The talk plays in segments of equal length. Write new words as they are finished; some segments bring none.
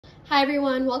Hi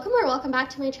everyone, welcome or welcome back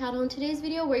to my channel. In today's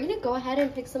video, we're going to go ahead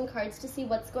and pick some cards to see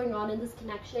what's going on in this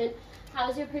connection. How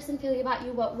is your person feeling about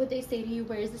you? What would they say to you?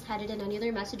 Where is this headed? And any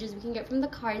other messages we can get from the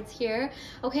cards here.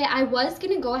 Okay, I was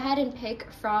going to go ahead and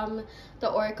pick from the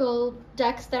oracle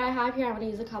decks that I have here. I want to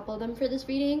use a couple of them for this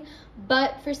reading.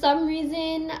 But for some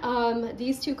reason,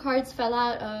 these two cards fell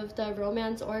out of the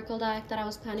romance oracle deck that I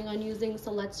was planning on using.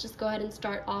 So let's just go ahead and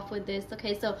start off with this.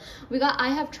 Okay, so we got I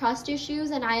have trust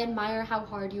issues and I admire how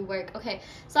hard you work. Okay,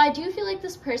 so I do feel like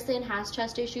this person has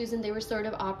trust issues and they were sort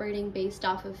of operating based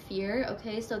off of fear.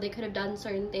 Okay, so they could have done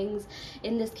certain things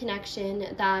in this connection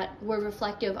that were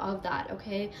reflective of that.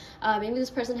 Okay, maybe this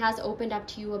person has opened up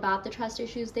to you about the trust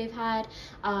issues they've had.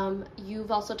 You've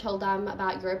also told them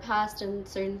about your past and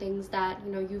certain things that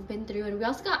you've been through. And we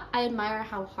also got I admire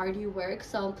how hard you work.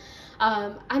 So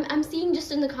I'm seeing,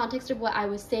 just in the context of what I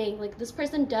was saying, like this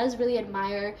person does really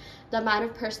admire the amount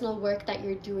of personal work that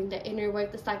you're doing, the inner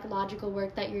work, the psychological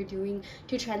work that you're doing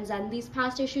to transcend these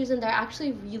past issues, and they're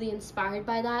actually really inspired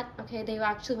by that. Okay, they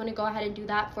actually want to go ahead and do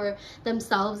that for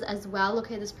themselves as well.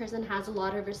 Okay, this person has a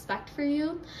lot of respect for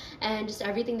you and just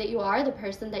everything that you are, the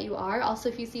person that you are. Also,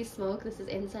 if you see smoke, this is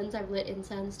incense. I've lit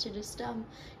incense to just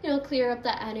clear up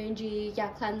the energy,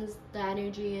 cleanse the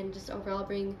energy, and just overall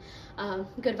bring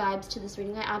good vibes to this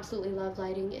reading. I absolutely love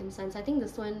lighting incense. I think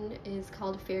this one is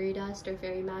called fairy dust or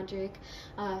fairy magic.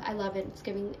 I love it.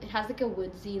 It has like a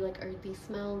woodsy, like earthy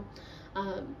smell.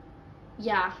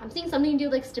 Yeah, I'm seeing something to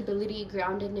do like stability,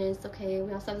 groundedness. Okay,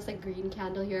 we also have this like green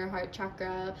candle here, heart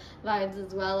chakra vibes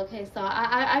as well. Okay, so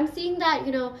I'm seeing that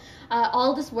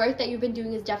all this work that you've been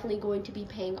doing is definitely going to be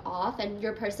paying off, and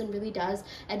your person really does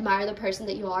admire the person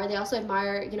that you are. They also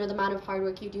admire the amount of hard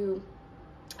work you do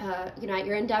at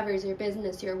your endeavors, your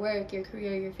business, your work, your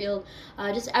career, your field,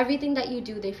 just everything that you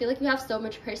do. They feel like you have so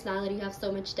much personality, you have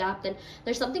so much depth, and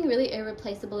there's something really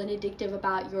irreplaceable and addictive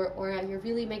about your aura. You're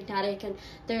really magnetic, and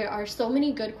there are so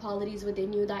many good qualities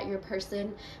within you that your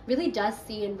person really does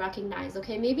see and recognize.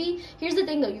 Okay, maybe here's the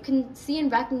thing though, you can see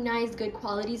and recognize good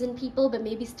qualities in people, but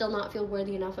maybe still not feel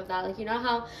worthy enough of that. Like,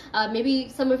 how maybe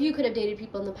some of you could have dated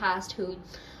people in the past who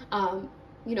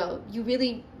you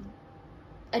really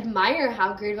admire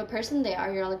how great of a person they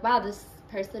are. You're like, wow, this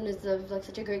person is of like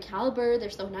such a great caliber, they're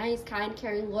so nice, kind,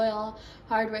 caring, loyal,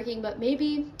 hardworking. But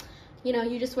maybe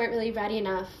you just weren't really ready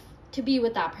enough to be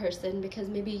with that person because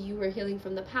maybe you were healing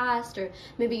from the past, or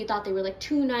maybe you thought they were like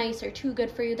too nice or too good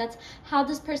for you. That's how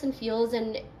this person feels,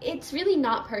 and it's really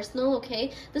not personal.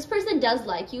 Okay, this person does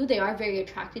like you, they are very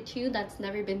attracted to you. That's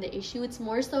never been the issue. It's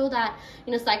more so that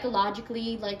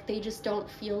psychologically, like, they just don't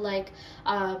feel like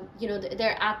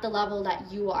they're at the level that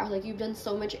you are. Like, you've done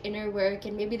so much inner work,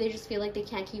 and maybe they just feel like they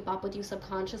can't keep up with you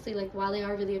subconsciously. Like, while they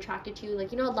are really attracted to you,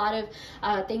 like, a lot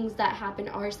of things that happen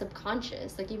are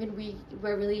subconscious. Like, even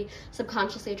we're really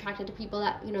subconsciously attracted to people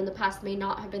that in the past may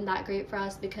not have been that great for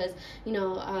us because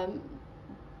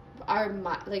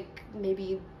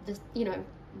maybe this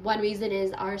one reason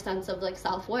is our sense of like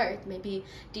self-worth. Maybe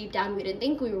deep down we didn't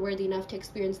think we were worthy enough to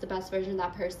experience the best version of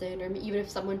that person, or even if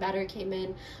someone better came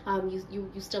in,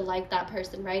 you still like that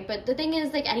person, right? But the thing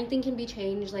is, like, anything can be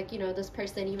changed. Like, this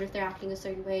person, even if they're acting a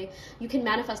certain way, you can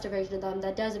manifest a version of them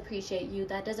that does appreciate you,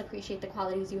 that does appreciate the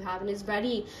qualities you have, and is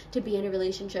ready to be in a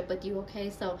relationship with you. Okay,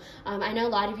 so I know a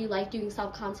lot of you like doing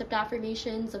self-concept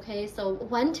affirmations. Okay, so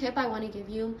one tip I want to give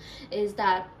you is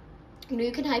that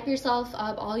you can hype yourself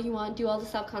up all you want, do all the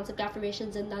self-concept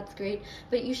affirmations, and that's great,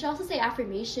 but you should also say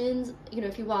affirmations,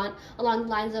 if you want, along the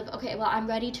lines of, okay, well, I'm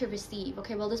ready to receive.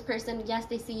 Okay, well, this person, yes,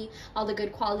 they see all the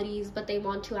good qualities, but they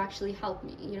want to actually help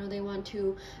me. They want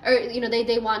to, or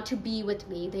they want to be with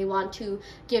me. They want to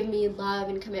give me love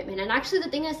and commitment. And actually, the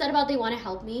thing I said about they want to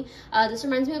help me, this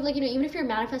reminds me of, like, even if you're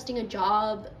manifesting a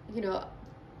job,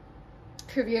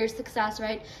 career success,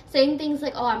 right? Saying things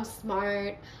like, oh, I'm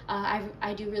smart,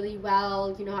 I do really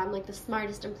well, I'm like the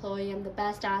smartest employee, I'm the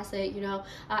best asset,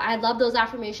 I love those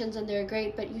affirmations and they're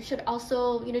great, but you should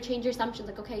also, change your assumptions.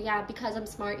 Like, okay, yeah, because I'm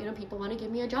smart, people want to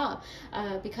give me a job,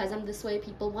 because I'm this way,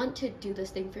 people want to do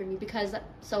this thing for me, because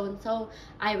so-and-so,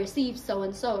 I receive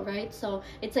so-and-so, right? So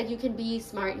it's like, you can be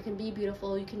smart, you can be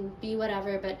beautiful, you can be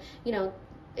whatever, but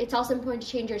it's also important to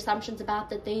change your assumptions about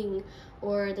the thing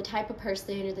or the type of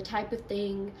person or the type of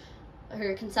thing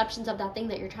or conceptions of that thing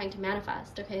that you're trying to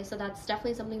manifest. Okay, so that's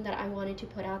definitely something that I wanted to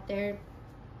put out there.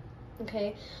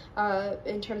 Okay,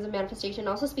 in terms of manifestation.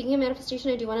 Also, speaking of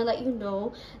manifestation, I do want to let you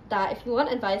know that if you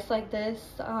want advice like this,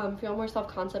 if you want more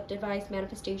self-concept advice,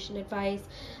 manifestation advice,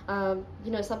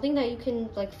 something that you can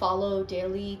like follow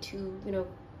daily to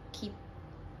keep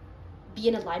be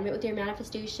in alignment with your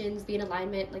manifestations, be in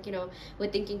alignment, like, you know,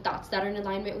 with thinking thoughts that are in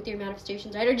alignment with your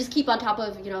manifestations, right? Or just keep on top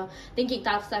of, you know, thinking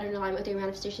thoughts that are in alignment with your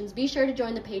manifestations. Be sure to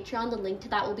join the Patreon. The link to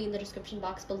that will be in the description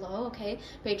box below, okay?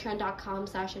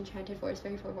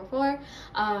 Patreon.com/Enchanted43444.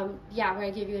 Yeah, where I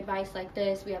give you advice like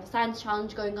this. We have a science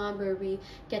challenge going on where we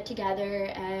get together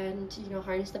and, you know,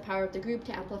 harness the power of the group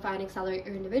to amplify and accelerate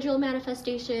your individual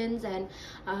manifestations, and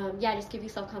yeah, just give you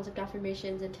self-concept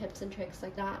affirmations and tips and tricks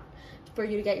like that for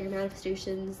you to get your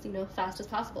manifestations, you know, fast as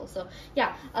possible. So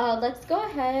yeah, let's go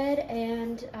ahead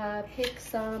and pick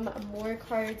some more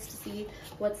cards to see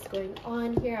what's going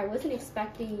on here. I wasn't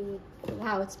expecting,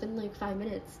 wow, it's been like 5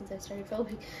 minutes since I started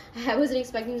filming. I wasn't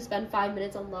expecting to spend 5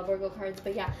 minutes on love oracle cards,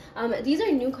 but yeah, these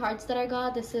are new cards that I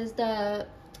got. This is the,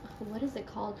 what is it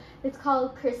called? It's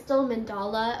called Crystal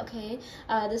Mandala, okay?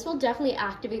 This will definitely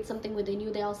activate something within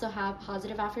you. They also have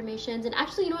positive affirmations, and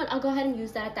actually, you know what, I'll go ahead and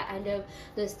use that at the end of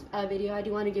this video. I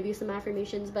do want to give you some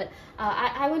affirmations, but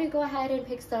I want to go ahead and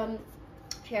pick some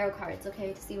tarot cards,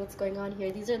 okay, to see what's going on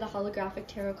here. These are the holographic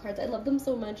tarot cards. I love them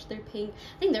so much. They're pink.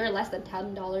 I think they were less than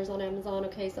 $10 on Amazon,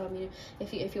 okay? So I mean,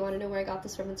 if you want to know where I got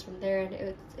this from, it's from there.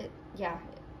 And yeah,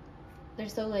 they're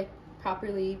so like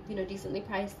properly, you know, decently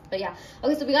priced. But yeah,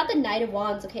 okay, so we got the Knight of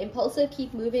Wands, okay? Impulsive,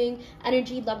 keep moving,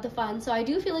 energy, love the fun. So I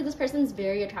do feel like this person's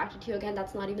very attracted to you. Again,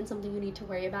 that's not even something you need to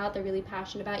worry about. They're really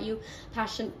passionate about you,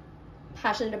 passionate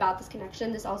about this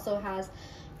connection. This also has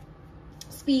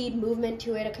speed, movement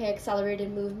to it, okay?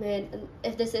 Accelerated movement. And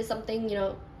if this is something, you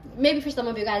know, maybe for some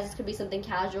of you guys this could be something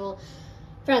casual,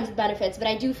 friends with benefits, but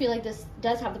I do feel like this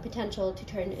does have the potential to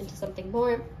turn into something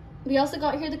more. We also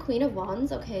got here the Queen of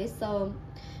Wands, okay? So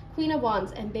Queen of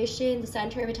Wands, ambition, the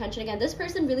center of attention. Again, this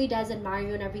person really does admire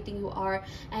you and everything you are,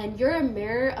 and you're a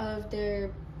mirror of their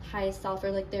highest self,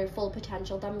 or like their full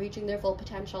potential, them reaching their full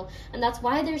potential, and that's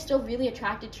why they're still really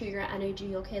attracted to your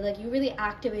energy, okay? Like you really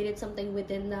activated something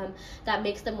within them that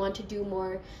makes them want to do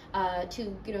more,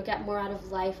 to, you know, get more out of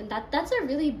life, and that's a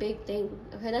really big thing,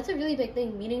 okay? That's a really big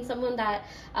thing, meaning someone that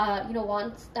you know,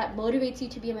 wants, that motivates you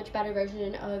to be a much better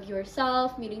version of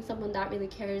yourself, meaning someone that really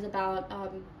cares about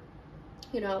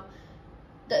you know,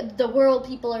 the world,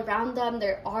 people around them,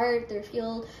 their art, their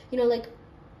field, you know, like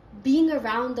being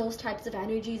around those types of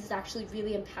energies is actually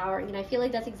really empowering, and I feel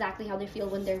like that's exactly how they feel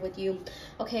when they're with you,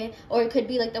 okay? Or it could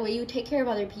be like the way you take care of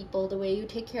other people, the way you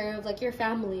take care of like your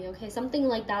family, okay? Something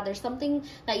like that. There's something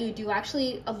that you do,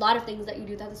 actually a lot of things that you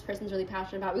do that this person's really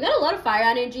passionate about. We got a lot of fire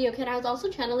energy, okay? And I was also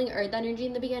channeling earth energy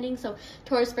in the beginning, so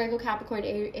Taurus, Virgo, Capricorn,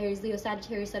 Aries, Leo,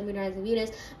 Sagittarius, Sun, Moon, Rising,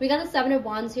 Venus. We got the Seven of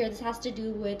Wands here. This has to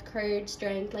do with courage,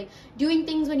 strength, like doing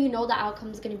things when you know the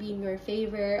outcome is going to be in your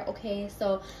favor, okay?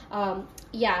 So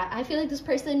yeah, I feel like this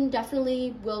person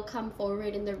definitely will come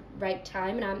forward in the right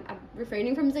time, and I'm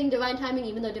refraining from saying divine timing,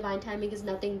 even though divine timing is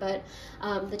nothing but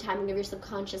the timing of your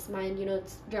subconscious mind. You know,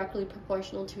 it's directly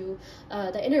proportional to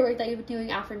the inner work that you're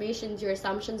doing, affirmations, your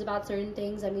assumptions about certain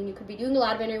things. I mean, you could be doing a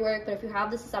lot of inner work, but if you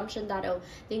have this assumption that, oh,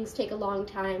 things take a long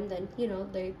time, then, you know,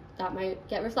 that might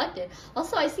get reflected.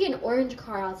 Also, I see an orange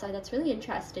car outside. That's really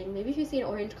interesting. Maybe if you see an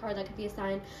orange car, that could be a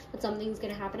sign that something's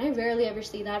gonna happen. I rarely ever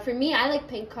see that. For me, I like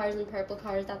pink cars and purple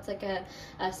cars. That's like a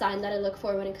sign that I look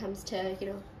for when it comes to, you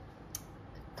know,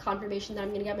 confirmation that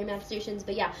I'm gonna get my manifestations.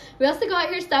 But yeah, we also got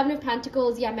here Seven of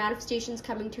Pentacles. Yeah, manifestations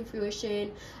coming to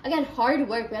fruition. Again, hard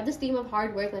work. We have this theme of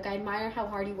hard work. Like, I admire how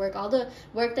hard you work. All the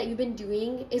work that you've been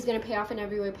doing is gonna pay off in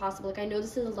every way possible. Like, I know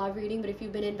this is a love reading, but if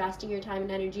you've been investing your time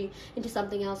and energy into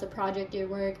something else, a project, your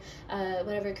work,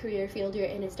 whatever career field you're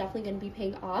in, it's definitely gonna be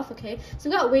paying off, okay? So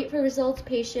we got wait for results,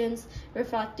 patience,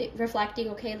 reflecting,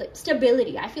 okay? Like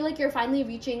stability. I feel like you're finally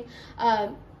reaching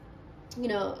you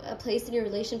know, a place in your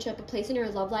relationship, a place in your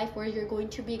love life where you're going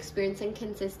to be experiencing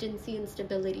consistency and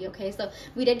stability, okay? So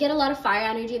we did get a lot of fire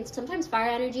energy, and sometimes fire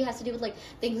energy has to do with like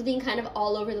things being kind of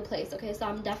all over the place, okay? So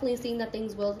I'm definitely seeing that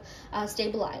things will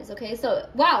stabilize, okay? So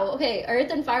wow, okay,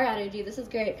 earth and fire energy, this is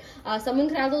great. Someone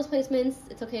could have those placements.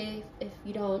 It's okay if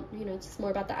you don't, you know, it's just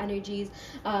more about the energies.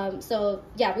 So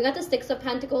yeah, we got the Six of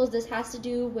Pentacles. This has to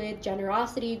do with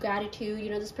generosity, gratitude.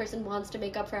 You know, this person wants to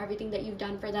make up for everything that you've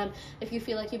done for them. If you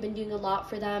feel like you've been doing a lot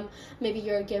for them, maybe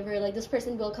you're a giver, like this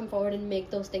person will come forward and make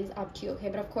those things up to you, okay?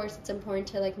 But of course, it's important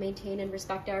to like maintain and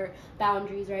respect our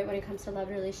boundaries, right, when it comes to love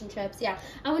relationships. Yeah,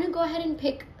 I want to go ahead and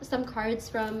pick some cards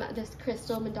from this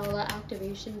Crystal Mandala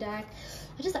activation deck.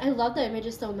 I love the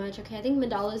images so much, okay? I think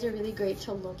mandalas are really great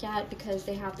to look at because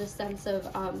they have this sense of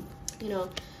you know,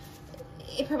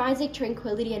 it provides like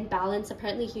tranquility and balance.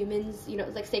 Apparently humans, you know,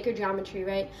 it's like sacred geometry,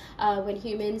 right? When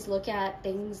humans look at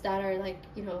things that are like,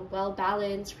 you know, well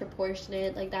balanced,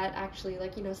 proportionate, like that actually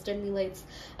like, you know, stimulates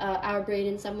our brain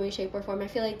in some way, shape, or form. I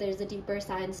feel like there's a deeper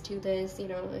science to this. You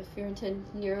know, if you're into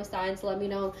neuroscience, let me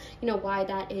know, you know, why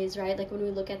that is, right? Like when we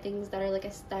look at things that are like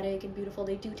aesthetic and beautiful,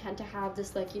 they do tend to have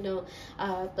this like, you know,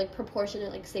 like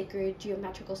proportionate, like sacred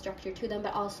geometrical structure to them.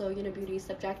 But also, you know, beauty is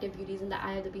subjective, beauty is in the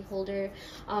eye of the beholder.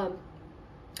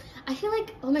 I feel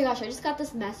like, oh my gosh, I just got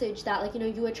this message that like, you know,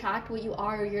 you attract what you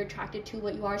are, or you're attracted to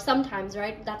what you are sometimes,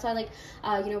 right? That's why like,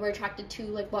 you know, we're attracted to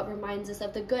like what reminds us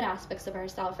of the good aspects of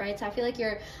ourselves, right? So I feel like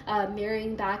you're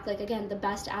mirroring back, like, again, the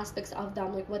best aspects of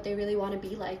them, like what they really want to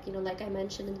be like, you know, like I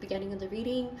mentioned in the beginning of the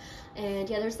reading. And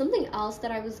yeah, there's something else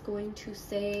that I was going to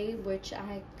say, which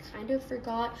I kind of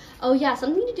forgot. Oh yeah,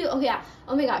 something to do, oh yeah,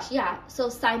 oh my gosh, yeah. So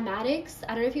cymatics,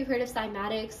 I don't know if you've heard of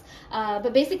cymatics,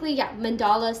 but basically, yeah,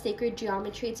 mandala, sacred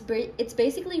geometry, it's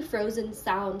basically frozen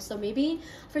sound. So maybe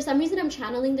for some reason I'm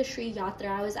channeling the Sri Yatra.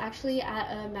 I was actually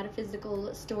at a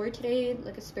metaphysical store today,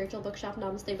 like a spiritual bookshop,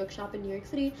 Namaste bookshop in New York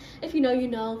City. If you know, you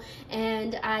know.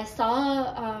 And I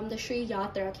saw the Sri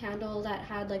Yatra, a candle that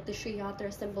had like the Sri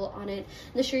Yatra symbol on it.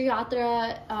 And the Sri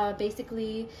Yatra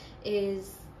basically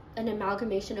is an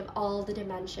amalgamation of all the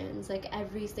dimensions, like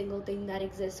every single thing that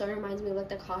exists. So it reminds me of like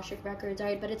the Akashic records,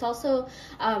 right? But it's also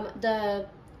the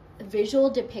visual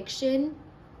depiction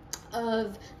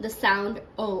of the sound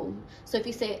om. So if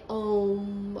you say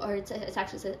om, or it's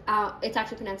actually said it's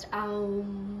actually pronounced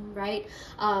right?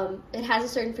 It has a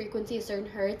certain frequency, a certain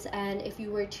hertz, and if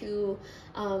you were to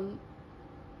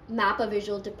map a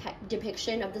visual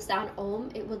depiction of the sound om,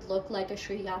 it would look like a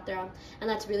Sri Yatra. And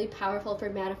that's really powerful for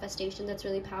manifestation. That's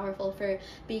really powerful for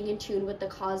being in tune with the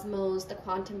cosmos, the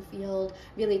quantum field,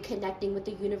 really connecting with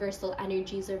the universal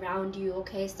energies around you.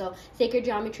 Okay, so sacred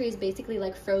geometry is basically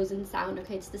like frozen sound.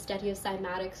 Okay, it's the study of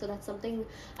cymatics. So that's something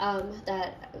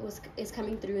that is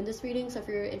coming through in this reading. So if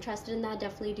you're interested in that,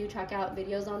 definitely do check out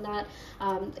videos on that.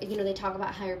 You know, they talk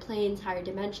about higher planes, higher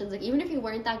dimensions. Like even if you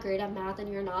weren't that great at math, and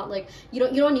you're not, like, you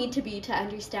don't need to be to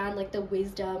understand like the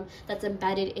wisdom that's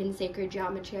embedded in sacred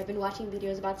geometry. I've been watching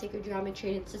videos about sacred geometry,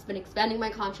 and it's just been expanding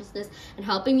my consciousness and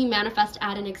helping me manifest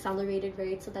at an accelerated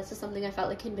rate. So that's just something I felt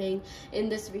like conveying in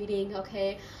this reading.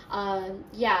 Okay,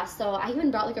 yeah, so I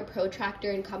even brought like a protractor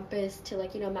and compass to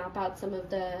like, you know, map out some of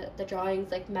the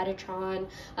drawings, like Metatron.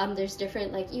 There's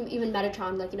different, like even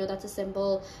Metatron, like, you know, that's a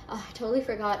symbol. I totally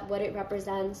forgot what it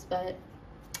represents, but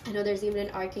I know there's even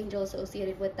an archangel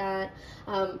associated with that.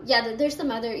 Yeah, there's some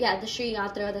other, yeah, the Sri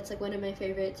Yatra, that's like one of my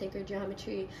favorite sacred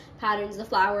geometry patterns. The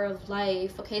flower of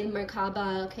life, okay, the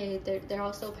Merkaba, okay, they're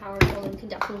also powerful and can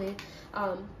definitely,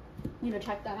 you know,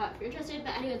 check that out if you're interested.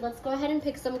 But anyway, let's go ahead and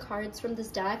pick some cards from this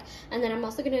deck, and then I'm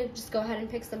also gonna just go ahead and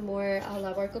pick some more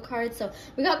love oracle cards. So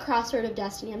we got Crossroad of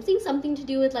Destiny. I'm seeing something to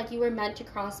do with like you were meant to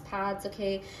cross paths.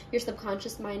 Okay, your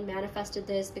subconscious mind manifested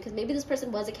this because maybe this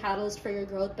person was a catalyst for your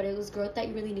growth, but it was growth that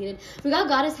you really needed. We got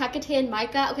Goddess Hecate and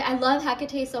Micah. Okay, I love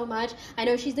Hecate so much. I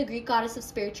know she's the Greek goddess of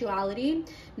spirituality,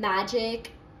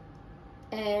 magic,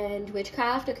 and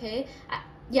witchcraft. Okay,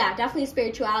 yeah, definitely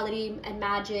spirituality and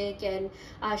magic, and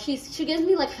she gives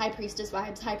me like high priestess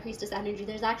vibes, high priestess energy.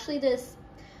 There's actually this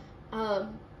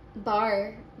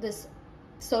bar, this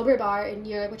sober bar in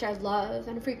New York, which I love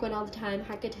and frequent all the time,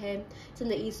 Hecate. It's in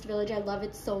the East Village. I love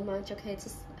it so much. Okay, it's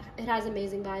just, it has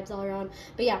amazing vibes all around.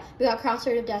 But yeah, we got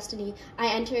Crossroad of Destiny. I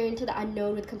enter into the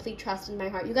unknown with complete trust in my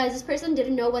heart. You guys, this person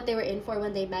didn't know what they were in for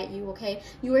when they met you. Okay,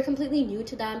 you were completely new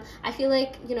to them. I feel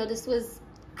like, you know, this was,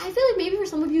 I feel like maybe for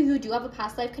some of you who do have a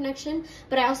past life connection,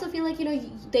 but I also feel like, you know,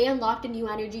 they unlocked a new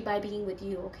energy by being with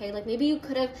you, okay? Like maybe you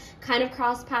could have kind of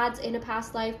crossed paths in a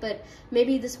past life, but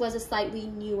maybe this was a slightly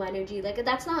new energy. Like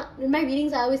that's not, in my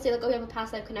readings I always say like, oh, you have a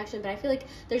past life connection, but I feel like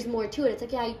there's more to it. It's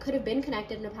like, yeah, you could have been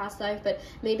connected in a past life, but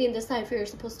maybe in this life you're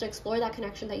supposed to explore that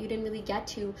connection that you didn't really get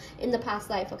to in the past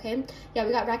life, okay? Yeah,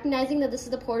 we got recognizing that this is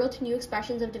the portal to new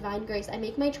expressions of divine grace. I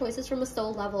make my choices from a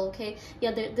soul level, okay?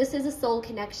 Yeah, this is a soul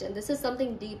connection. This is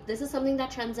something deep. This is something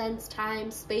that transcends time,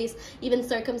 space, even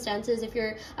circumstances. If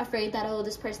you're afraid that, oh,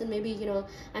 this person, maybe, you know,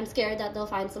 I'm scared that they'll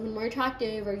find someone more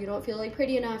attractive, or you don't feel like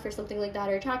pretty enough or something like that,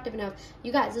 or attractive enough,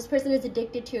 you guys, this person is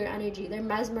addicted to your energy. They're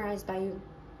mesmerized by you.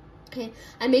 Okay,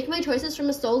 I make my choices from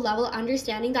a soul level,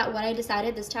 understanding that what I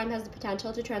decided this time has the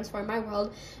potential to transform my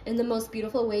world in the most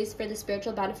beautiful ways for the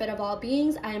spiritual benefit of all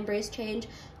beings. I embrace change,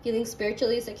 feeling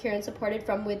spiritually secure and supported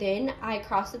from within. I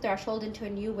cross the threshold into a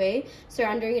new way,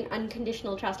 surrendering an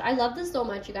unconditional trust. I love this so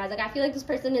much, you guys. Like, I feel like this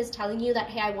person is telling you that,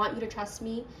 hey, I want you to trust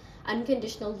me.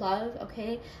 Unconditional love,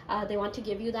 okay? They want to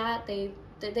give you that. They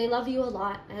they love you a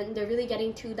lot, and they're really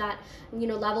getting to that, you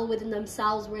know, level within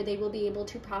themselves where they will be able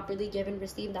to properly give and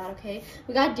receive that. Okay,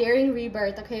 we got daring,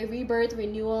 rebirth. Okay, rebirth,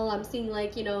 renewal. I'm seeing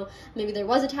like, you know, maybe there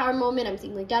was a tower moment. I'm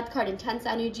seeing like death card, intense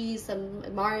energies,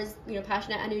 some Mars, you know,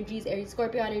 passionate energies, Aries,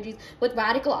 Scorpio energies with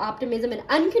radical optimism and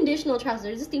unconditional trust.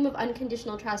 There's this theme of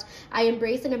unconditional trust. I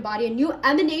embrace and embody a new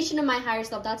emanation of my higher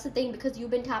self. That's the thing, because you've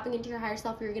been tapping into your higher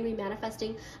self, you're going to be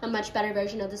manifesting a much better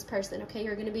version of this person. Okay,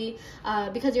 you're going to be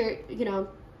because you're, you know,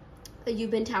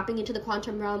 you've been tapping into the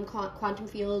quantum realm, quantum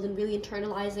field, and really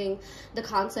internalizing the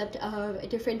concept of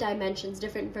different dimensions,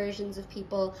 different versions of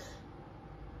people.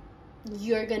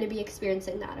 You're going to be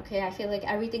experiencing that. Okay, I feel like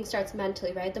everything starts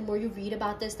mentally, right? The more you read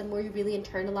about this, the more you really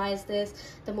internalize this,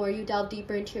 the more you delve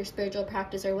deeper into your spiritual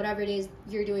practice or whatever it is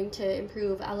you're doing to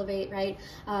improve, elevate, right?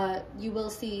 You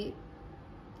will see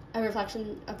a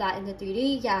reflection of that in the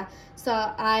 3D. Yeah, so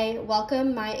I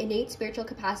welcome my innate spiritual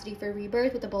capacity for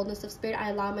rebirth with the boldness of spirit.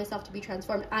 I allow myself to be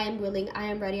transformed. I am willing, I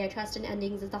am ready. I trust in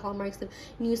endings as the hallmarks of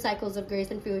new cycles of grace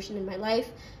and fruition in my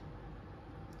life.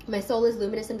 My soul is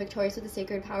luminous and victorious with the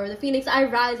sacred power of the phoenix. I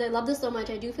rise. I love this so much.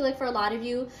 I do feel like for a lot of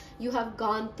you, you have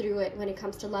gone through it when it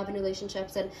comes to love and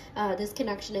relationships and this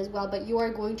connection as well. But you are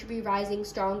going to be rising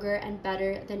stronger and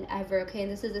better than ever. Okay,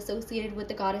 and this is associated with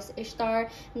the goddess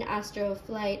Ishtar and astro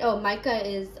flight. Oh, mica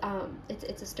is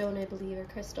it's a stone, I believe, or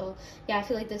crystal. Yeah, I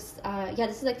feel like this. Yeah,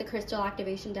 this is like the crystal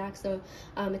activation deck. So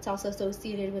it's also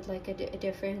associated with like a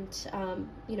different,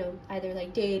 you know, either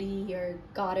like deity or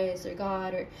goddess or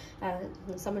god or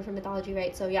someone from mythology,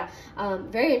 right? So yeah,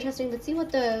 very interesting. Let's see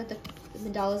what the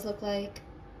mandalas look like.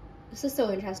 This is so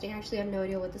interesting. I actually have no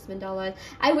idea what this mandala is.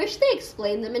 I wish they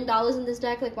explained the mandalas in this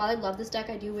deck. Like, while I love this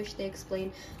deck, I do wish they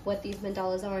explain what these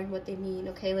mandalas are and what they mean.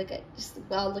 Okay, like,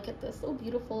 wow, look at this, so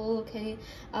beautiful. Okay,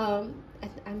 I'm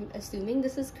assuming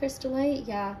this is crystallite.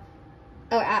 Yeah.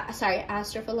 Oh, sorry,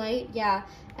 astrophyllite. Yeah,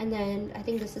 and then I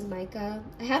think this is mica.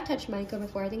 I have touched mica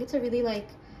before. I think it's a really like,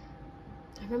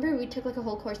 I remember we took like a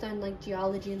whole course on like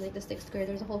geology in like the 6th grade.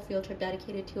 There's a whole field trip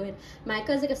dedicated to it.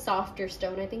 Mica is like a softer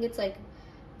stone. I think it's like,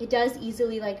 it does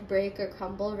easily like break or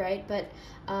crumble, right? But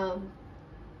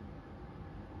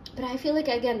I feel like,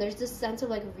 again, there's this sense of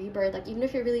like rebirth. Like, even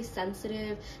if you're really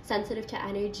sensitive to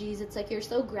energies, it's like you're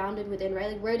so grounded within,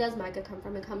 right? Like, where does mica come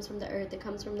from? It comes from the earth. It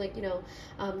comes from like, you know,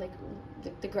 like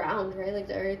the ground, right? Like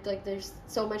the earth, like there's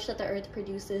so much that the earth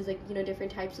produces, like, you know,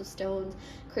 different types of stones,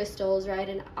 crystals, right?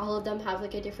 And all of them have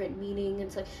like a different meaning. And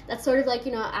so that's sort of like,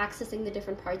 you know, accessing the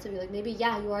different parts of you. Like, maybe,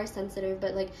 yeah, you are sensitive,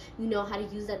 but like, you know how to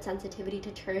use that sensitivity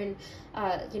to turn,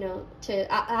 you know, to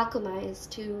alchemize,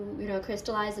 to, you know,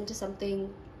 crystallize into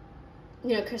something,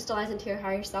 you know, crystallize into your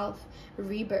higher self,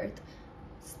 rebirth,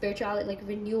 spirituality, like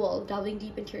renewal, delving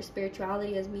deep into your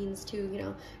spirituality as means to, you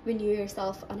know, renew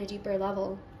yourself on a deeper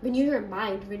level, renew your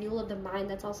mind, renewal of the mind.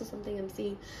 That's also something I'm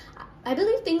seeing. I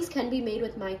believe things can be made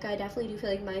with mica. I definitely do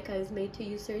feel like mica is made to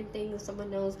use certain things. If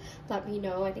someone knows, let me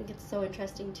know. I think it's so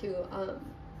interesting to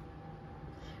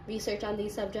research on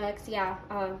these subjects. Yeah,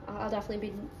 I'll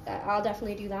definitely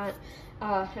do that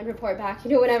and report back,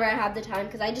 you know, whenever I have the time,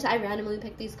 because I randomly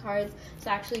pick these cards, so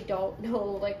I actually don't know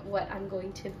like what I'm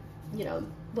going to, you know,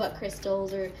 what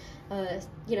crystals or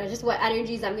you know, just what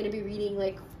energies I'm going to be reading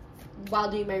like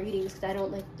while doing my readings, because I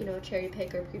don't like, you know, cherry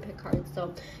pick or pre-pick cards.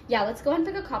 So yeah, let's go and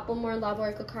pick a couple more love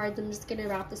oracle cards. I'm just gonna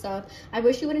wrap this up. I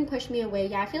wish you wouldn't push me away.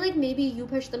 Yeah, I feel like maybe you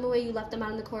pushed them away, you left them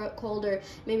out in the cold, or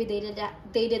maybe they did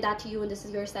that to you and this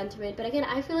is your sentiment. But again,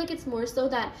 I feel like it's more so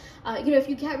that you know, if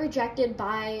you get rejected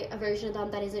by a version of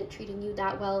them that isn't treating you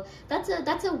that well, that's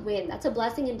a win. That's a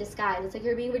blessing in disguise. It's like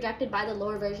you're being rejected by the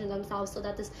lower version of themselves so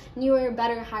that this newer,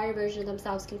 better, higher version of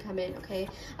themselves can come in. Okay,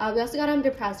 we also got I'm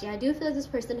depressed. Yeah, I do feel like this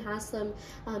person has some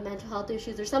mental health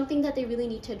issues or something that they really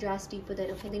need to address deep within.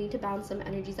 Okay, they need to balance some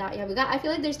energies out. Yeah, I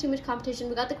feel like there's too much competition.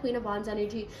 We got the Queen of Wands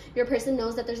energy. Your person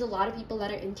knows that there's a lot of people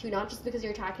that are into you, not just because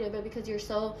you're attractive, but because you're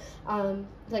so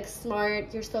like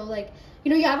smart. You're so like, you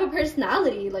know, you have a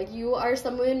personality. Like, you are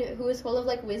someone who is full of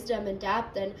like wisdom and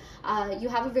depth, and you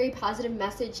have a very positive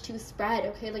message to spread.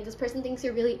 Okay, like this person thinks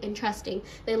you're really interesting.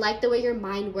 They like the way your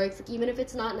mind works, like, even if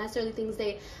it's not necessarily things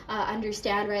they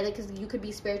understand, right? Like, because you could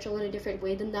be spiritual in a different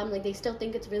way than them, like they still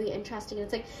think it's really interesting. And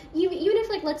it's like, even if,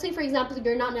 like, let's say for example,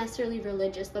 you're not necessarily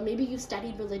religious, but maybe you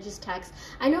studied religious texts.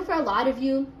 I know for a lot of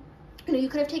you, you know, you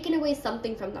could have taken away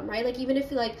something from them, right? Like, even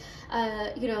if like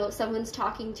you know, someone's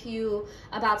talking to you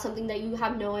about something that you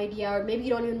have no idea, or maybe you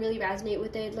don't even really resonate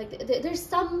with it, like there's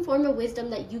some form of wisdom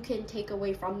that you can take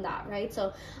away from that, right?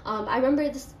 So I remember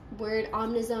this word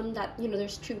omnism, that, you know,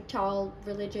 there's truth to all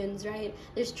religions, right?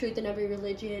 There's truth in every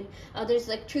religion. There's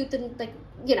like truth in, like,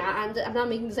 you know, I'm not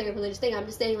making this like a religious thing, I'm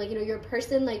just saying, like, you know, you're a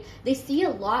person, like, they see a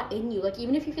lot in you. Like,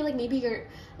 even if you feel like maybe your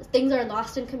things are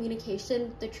lost in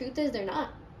communication, the truth is they're not.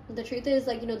 The truth is,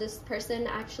 like, you know, this person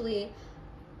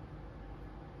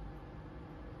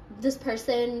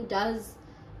does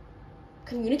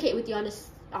communicate with you on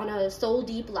a soul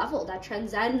deep level that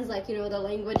transcends, like, you know, the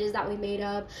languages that we made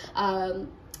up,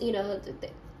 you know,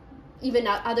 even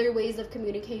other ways of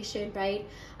communication, right?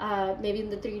 Maybe in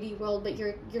the 3D world, but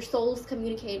your souls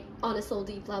communicate on a soul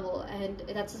deep level, and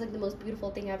that's just like the most beautiful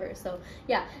thing ever. So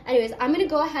yeah, anyways, I'm gonna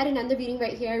go ahead and end the reading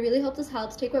right here. I really hope this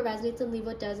helps. Take what resonates and leave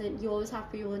what doesn't. You always have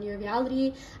free will in your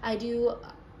reality. I do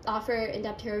offer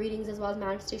in-depth tarot readings as well as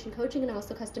manifestation coaching, and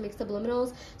also custom mixed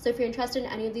subliminals. So if you're interested in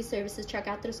any of these services, check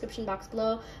out the description box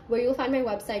below, where you will find my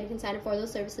website. You can sign up for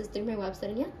those services through my website.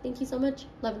 And yeah, thank you so much.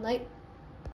 Love and light.